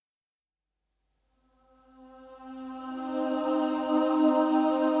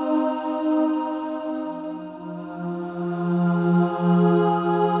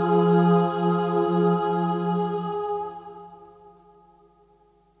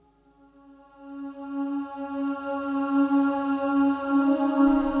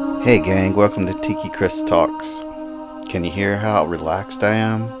Hey gang, welcome to Tiki Chris Talks. Can you hear how relaxed I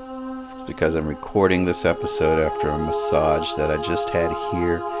am? It's because I'm recording this episode after a massage that I just had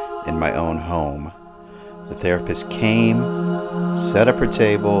here in my own home. The therapist came, set up her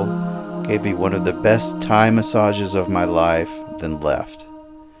table, gave me one of the best Thai massages of my life, then left.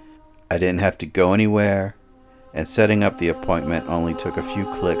 I didn't have to go anywhere, and setting up the appointment only took a few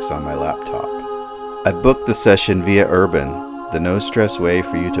clicks on my laptop. I booked the session via Urban, the no-stress way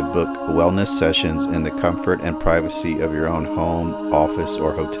for you to book wellness sessions in the comfort and privacy of your own home, office,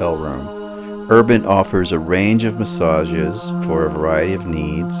 or hotel room. Urban offers a range of massages for a variety of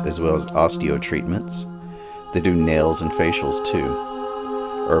needs, as well as osteo treatments. They do nails and facials too.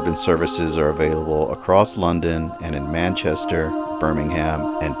 Urban services are available across London and in Manchester,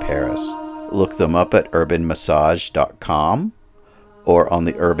 Birmingham, and Paris. Look them up at urbanmassage.com. or on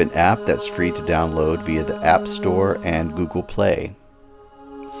the Urban app that's free to download via the App Store and Google Play.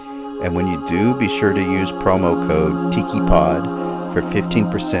 And when you do, be sure to use promo code TikiPod for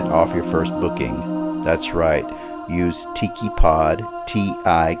 15% off your first booking. That's right, use TikiPod,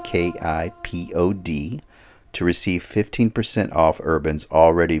 TIKIPOD, to receive 15% off Urban's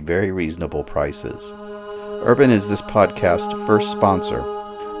already very reasonable prices. Urban is this podcast's first sponsor.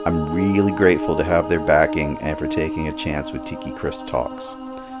 I'm really grateful to have their backing and for taking a chance with Tiki Chris Talks.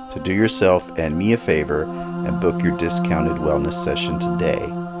 So do yourself and me a favor and book your discounted wellness session today.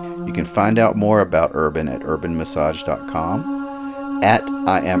 You can find out more about Urban at urbanmassage.com, at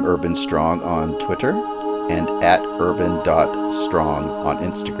I am Urban Strong on Twitter, and at urban.strong on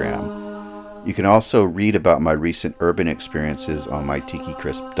Instagram. You can also read about my recent urban experiences on my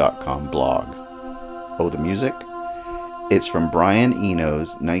tikicrisp.com blog. Oh, the music? It's from Brian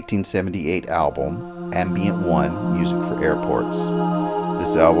Eno's 1978 album, Ambient One, Music for Airports.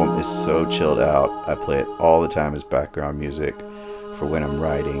 This album is so chilled out, I play it all the time as background music for when I'm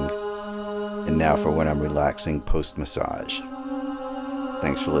writing, and now for when I'm relaxing post-massage.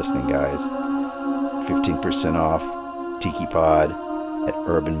 Thanks for listening, guys. 15% off TikiPod at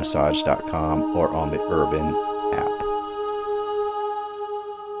urbanmassage.com or on the Urban